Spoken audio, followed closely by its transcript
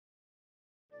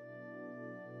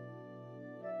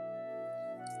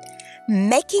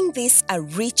making this a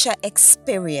richer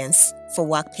experience for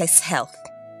workplace health.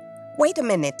 Wait a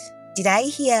minute, did I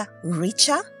hear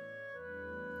richer?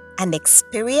 And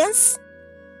experience?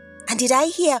 And did I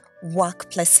hear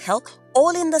workplace health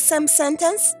all in the same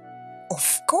sentence?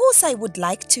 Of course, I would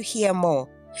like to hear more.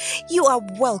 You are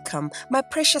welcome, my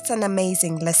precious and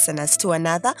amazing listeners, to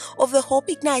another of the Hope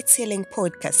Ignites Healing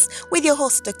podcast with your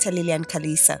host, Dr. Lillian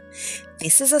Kalisa.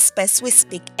 This is a space we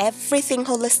speak everything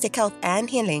holistic health and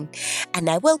healing, and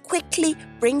I will quickly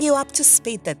bring you up to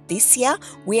speed that this year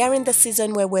we are in the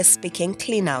season where we're speaking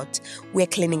clean out. We're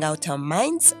cleaning out our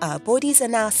minds, our bodies,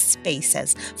 and our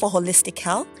spaces for holistic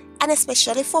health and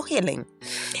especially for healing.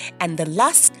 And the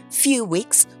last few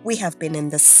weeks, we have been in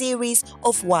the series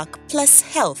of workplace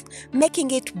health,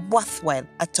 making it worthwhile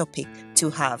a topic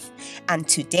to have. And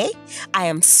today, I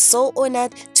am so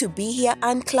honored to be here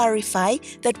and clarify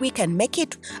that we can make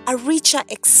it a richer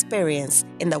experience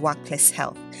in the workplace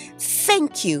health.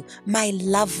 Thank you, my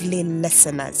lovely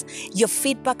listeners. Your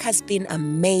feedback has been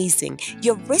amazing.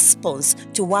 Your response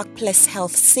to Workplace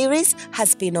Health series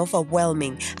has been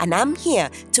overwhelming, and I'm here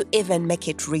to even make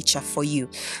it richer for you.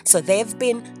 So there have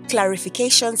been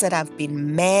clarifications that have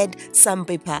been made, some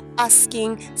people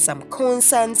asking, some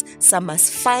concerns, some as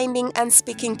finding and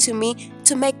speaking to me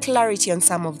to make clarity on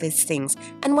some of these things.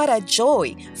 And what a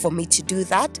joy for me to do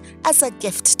that as a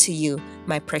gift to you,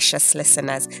 my precious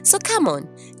listeners. So come on,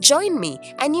 join me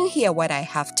and you hear what I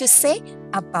have to say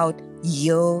about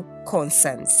your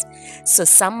concerns. So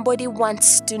somebody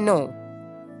wants to know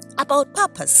about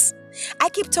purpose. I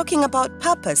keep talking about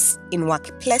purpose in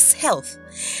workplace health.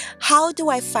 How do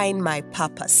I find my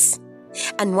purpose?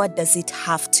 And what does it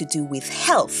have to do with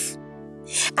health?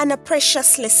 And a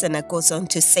precious listener goes on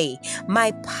to say,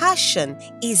 my passion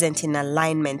isn't in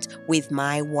alignment with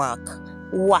my work.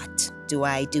 What do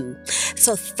I do?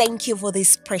 So thank you for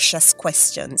these precious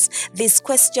questions. These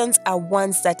questions are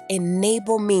ones that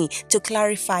enable me to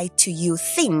clarify to you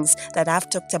things that I've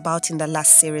talked about in the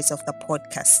last series of the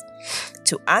podcast.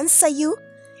 To answer you,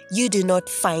 you do not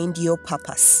find your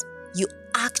purpose. You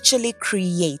actually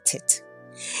create it.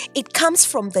 It comes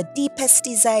from the deepest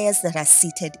desires that are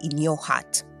seated in your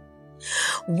heart.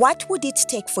 What would it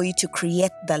take for you to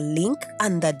create the link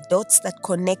and the dots that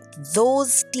connect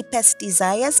those deepest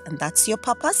desires, and that's your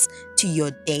purpose, to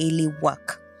your daily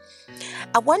work?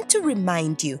 I want to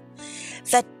remind you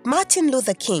that Martin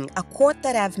Luther King, a quote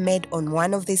that I've made on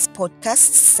one of these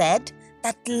podcasts, said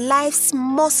that life's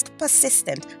most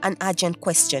persistent and urgent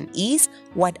question is,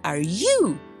 what are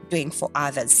you doing for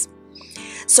others?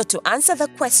 So to answer the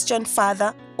question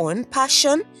further on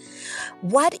passion,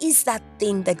 what is that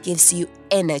thing that gives you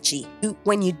energy?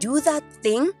 When you do that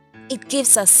thing, it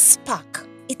gives a spark.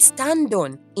 It's turned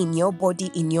on in your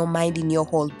body, in your mind, in your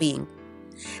whole being.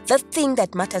 The thing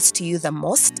that matters to you the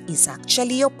most is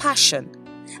actually your passion.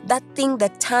 That thing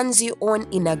that turns you on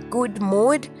in a good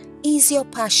mood is your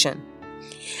passion.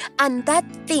 And that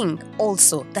thing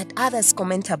also that others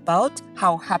comment about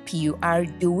how happy you are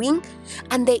doing,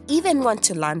 and they even want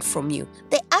to learn from you.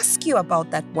 They ask you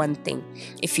about that one thing.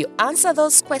 If you answer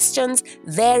those questions,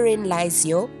 therein lies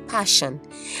your passion.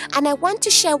 And I want to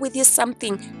share with you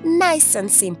something nice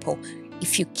and simple.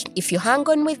 If you hang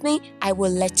on with me, I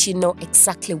will let you know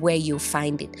exactly where you'll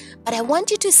find it. But I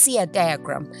want you to see a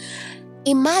diagram.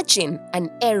 Imagine an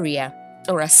area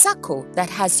or a circle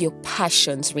that has your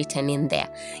passions written in there,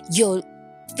 your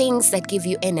things that give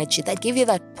you energy, that give you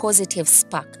that positive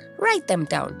spark. Write them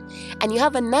down. And you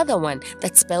have another one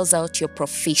that spells out your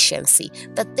proficiency,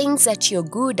 the things that you're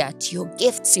good at, your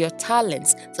gifts, your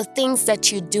talents, the things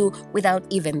that you do without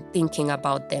even thinking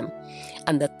about them.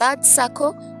 And the third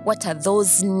circle, what are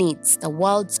those needs, the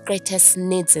world's greatest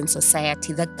needs in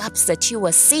society, the gaps that you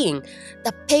are seeing,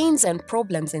 the pains and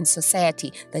problems in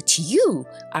society that you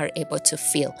are able to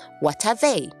feel? What are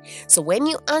they? So when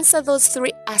you answer those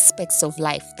three aspects of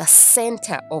life, the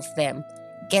center of them,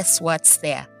 guess what's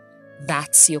there?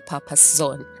 That's your purpose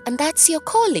zone, and that's your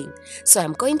calling. So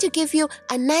I'm going to give you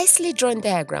a nicely drawn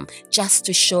diagram just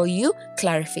to show you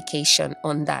clarification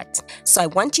on that. So I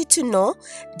want you to know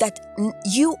that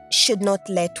you should not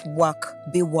let work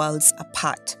be worlds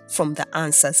apart from the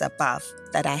answers above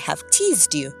that I have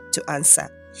teased you to answer.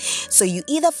 So you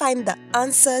either find the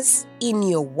answers in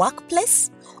your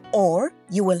workplace, or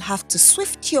you will have to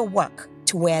swift your work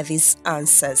to where these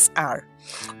answers are.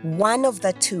 One of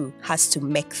the two has to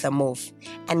make the move.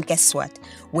 And guess what?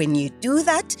 When you do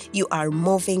that, you are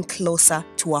moving closer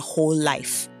to a whole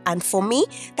life. And for me,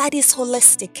 that is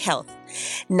holistic health.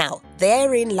 Now,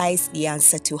 therein lies the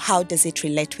answer to how does it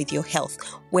relate with your health.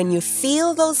 When you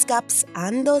fill those gaps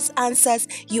and those answers,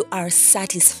 you are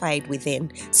satisfied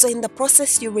within. So in the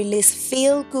process, you release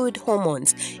feel-good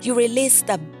hormones. You release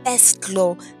the best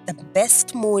glow, the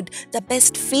best mood, the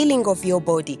best feeling of your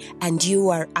body, and you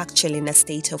are actually in a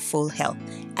state of full health.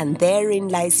 And therein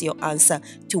lies your answer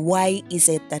to why is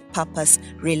it that purpose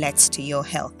relates to your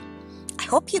health. I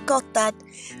hope you got that.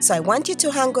 So I want you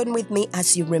to hang on with me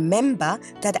as you remember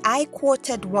that I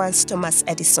quoted once Thomas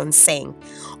Edison saying,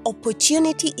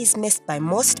 "Opportunity is missed by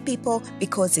most people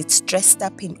because it's dressed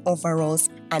up in overalls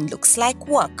and looks like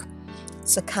work."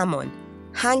 So come on,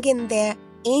 hang in there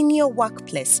in your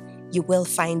workplace. You will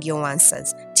find your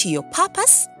answers to your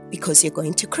purpose because you're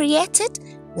going to create it.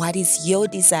 What is your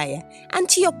desire? And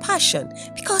to your passion,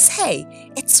 because hey,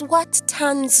 it's what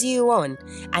turns you on.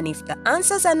 And if the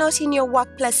answers are not in your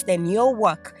workplace, then your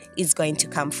work is going to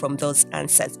come from those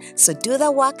answers. So do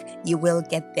the work, you will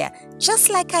get there, just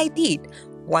like I did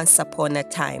once upon a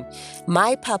time.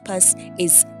 My purpose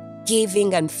is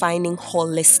giving and finding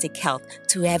holistic health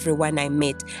to everyone I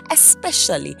meet,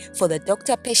 especially for the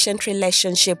doctor-patient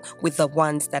relationship with the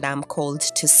ones that I'm called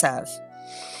to serve.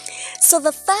 So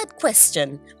the third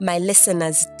question my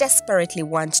listeners desperately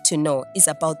want to know is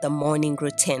about the morning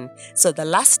routine. So the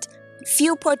last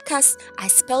few podcasts, I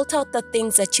spelled out the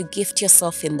things that you gift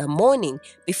yourself in the morning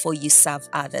before you serve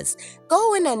others.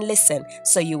 Go in and listen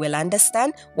so you will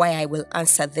understand why I will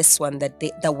answer this one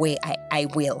the way I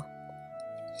will.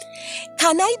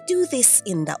 Can I do this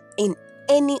in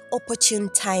any opportune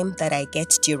time that I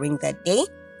get during the day?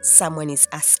 Someone is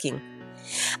asking.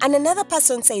 And another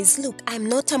person says, look, I'm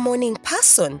not a morning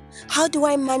person. How do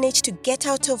I manage to get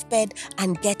out of bed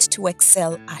and get to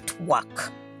excel at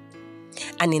work?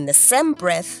 And in the same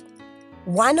breath,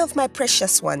 one of my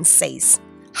precious ones says,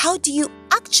 how do you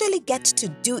actually get to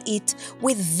do it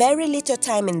with very little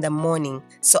time in the morning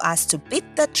so as to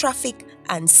beat the traffic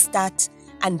and start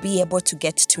and be able to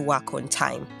get to work on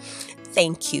time?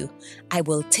 Thank you. I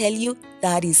will tell you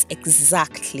that is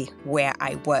exactly where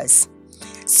I was.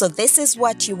 So this is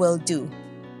what you will do.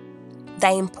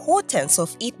 The importance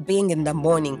of it being in the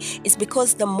morning is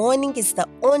because the morning is the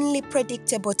only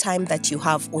predictable time that you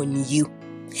have on you.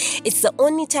 It's the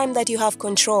only time that you have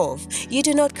control of. You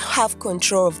do not have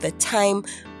control of the time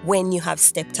when you have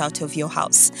stepped out of your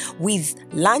house. With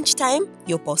lunchtime,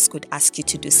 your boss could ask you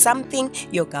to do something,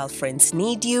 your girlfriends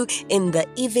need you. In the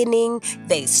evening,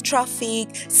 there is traffic,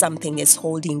 something is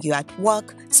holding you at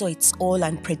work, so it's all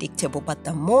unpredictable. But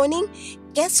the morning,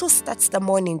 guess who starts the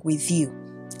morning with you?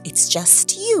 It's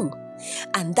just you.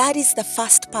 And that is the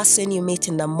first person you meet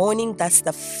in the morning. That's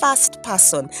the first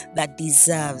person that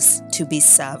deserves to be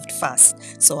served first.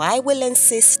 So I will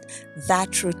insist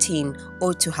that routine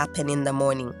ought to happen in the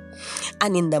morning.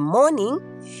 And in the morning,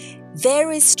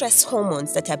 there is stress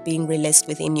hormones that are being released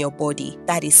within your body.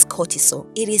 That is cortisol.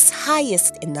 It is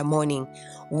highest in the morning.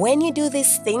 When you do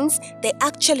these things, they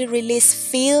actually release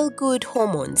feel-good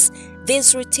hormones.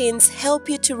 These routines help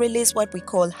you to release what we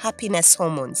call happiness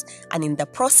hormones. And in the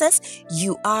process,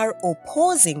 you are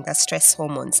opposing the stress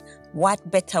hormones.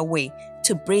 What better way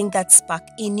to bring that spark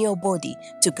in your body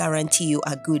to guarantee you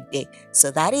a good day? So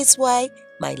that is why,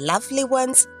 my lovely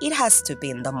ones, it has to be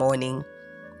in the morning.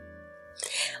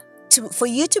 For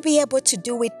you to be able to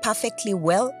do it perfectly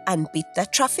well and beat the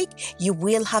traffic, you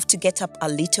will have to get up a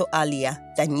little earlier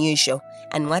than usual.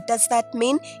 And what does that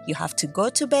mean? You have to go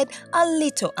to bed a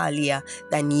little earlier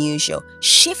than usual.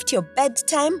 Shift your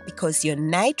bedtime because your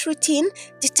night routine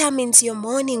determines your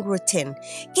morning routine.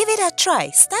 Give it a try.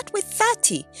 Start with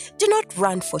 30. Do not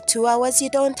run for 2 hours you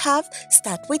don't have.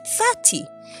 Start with 30.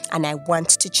 And I want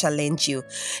to challenge you.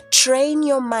 Train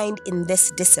your mind in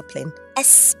this discipline,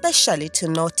 especially to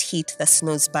not hit the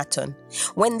snooze button.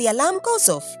 When the alarm goes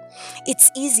off, it's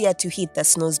easier to hit the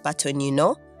snooze button, you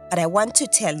know. But I want to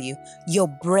tell you, your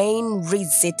brain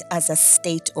reads it as a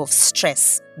state of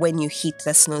stress when you hit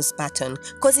the snooze button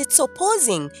because it's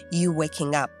opposing you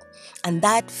waking up. And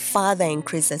that further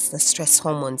increases the stress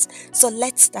hormones. So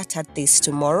let's start at this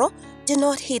tomorrow. Do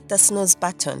not hit the snooze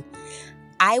button.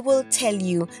 I will tell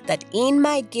you that in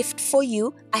my gift for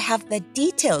you, I have the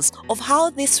details of how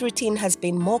this routine has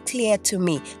been more clear to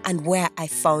me and where I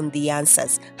found the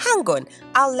answers. Hang on,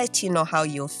 I'll let you know how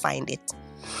you'll find it.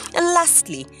 And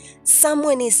lastly,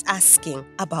 someone is asking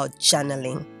about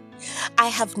journaling. I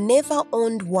have never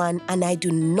owned one and I do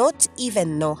not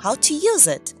even know how to use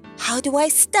it. How do I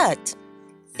start?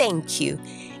 Thank you.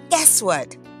 Guess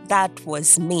what? That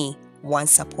was me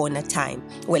once upon a time.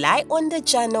 Well, I owned a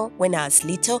journal when I was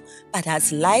little, but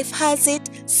as life has it,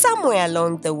 somewhere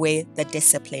along the way, the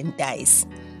discipline dies.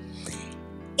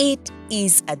 It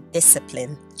is a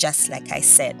discipline, just like I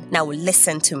said. Now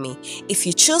listen to me. If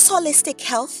you choose holistic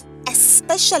health,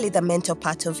 especially the mental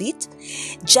part of it,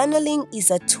 journaling is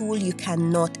a tool you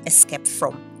cannot escape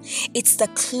from. It's the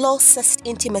closest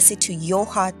intimacy to your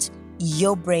heart,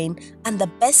 your brain, and the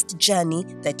best journey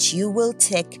that you will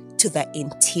take to the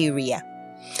interior.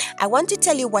 I want to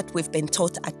tell you what we've been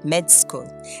taught at med school.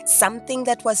 Something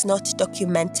that was not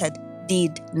documented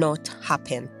did not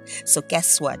happen. So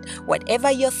guess what?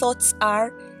 Whatever your thoughts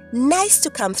are, nice to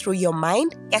come through your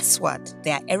mind, guess what?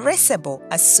 They are erasable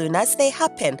as soon as they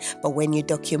happen. But when you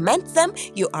document them,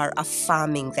 you are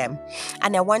affirming them.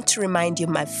 And I want to remind you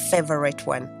my favorite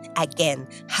one. Again,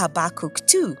 Habakkuk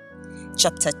 2,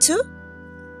 chapter 2,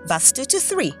 verse 2 to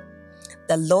 3.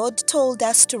 The Lord told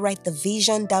us to write the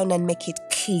vision down and make it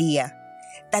clear,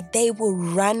 that they will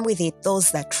run with it,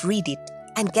 those that read it.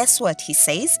 And guess what he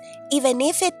says? Even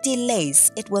if it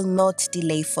delays, it will not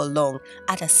delay for long.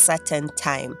 At a certain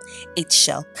time, it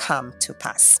shall come to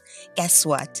pass. Guess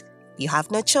what? You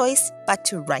have no choice but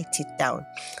to write it down.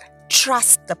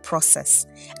 Trust the process.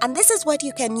 And this is what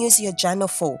you can use your journal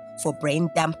for brain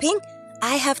dumping.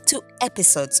 I have 2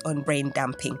 episodes on brain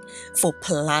dumping. For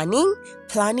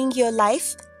planning your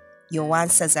life, your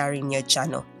answers are in your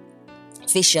journal.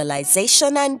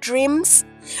 Visualization and dreams,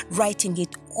 writing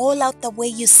it all out the way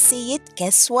you see it,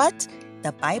 guess what?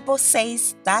 The Bible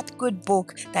says, that good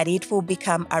book, that it will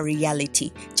become a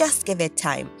reality. Just give it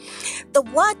time. The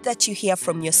word that you hear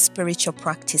from your spiritual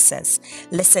practices,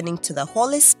 listening to the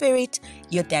Holy Spirit,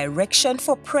 your direction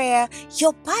for prayer,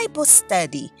 your Bible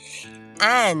study.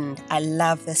 And I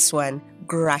love this one,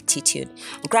 gratitude.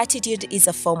 Gratitude is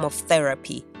a form of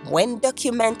therapy. When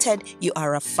documented, you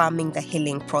are affirming the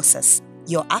healing process.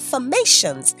 Your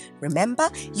affirmations, remember,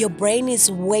 your brain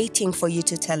is waiting for you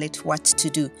to tell it what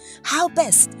to do. How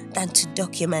best than to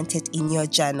document it in your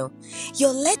journal?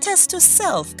 Your letters to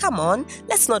self, come on,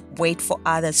 let's not wait for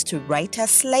others to write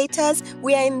us letters.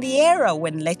 We are in the era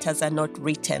when letters are not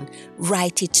written.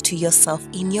 Write it to yourself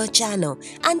in your journal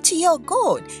and to your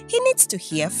God. He needs to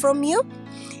hear from you.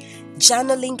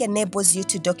 Journaling enables you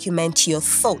to document your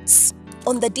thoughts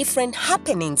on the different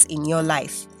happenings in your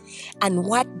life. And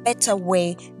what better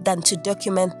way than to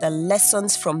document the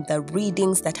lessons from the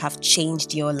readings that have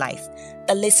changed your life?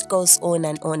 The list goes on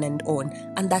and on and on,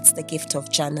 and that's the gift of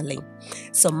journaling.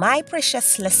 So my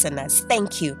precious listeners,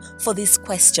 thank you for these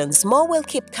questions. More will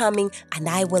keep coming and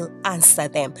I will answer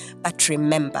them. But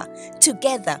remember,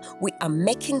 together we are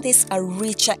making this a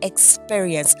richer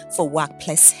experience for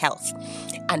workplace health.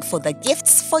 And for the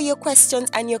gifts for your questions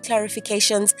and your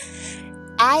clarifications,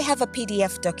 I have a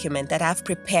PDF document that I've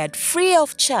prepared free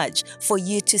of charge for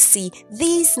you to see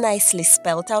these nicely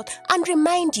spelled out and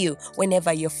remind you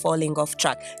whenever you're falling off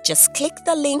track. Just click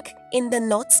the link in the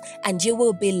notes and you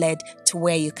will be led to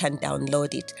where you can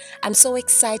download it. I'm so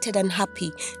excited and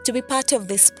happy to be part of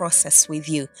this process with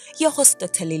you. Your host,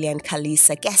 Dr. Lillian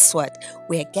Kalisa. Guess what?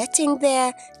 We're getting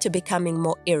there to becoming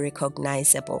more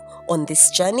irrecognizable on this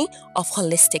journey of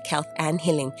holistic health and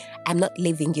healing. I'm not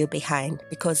leaving you behind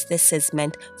because this is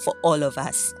meant for all of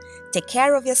us. Take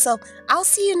care of yourself. I'll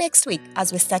see you next week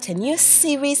as we start a new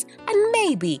series and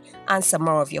maybe answer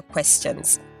more of your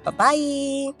questions.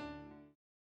 Bye-bye.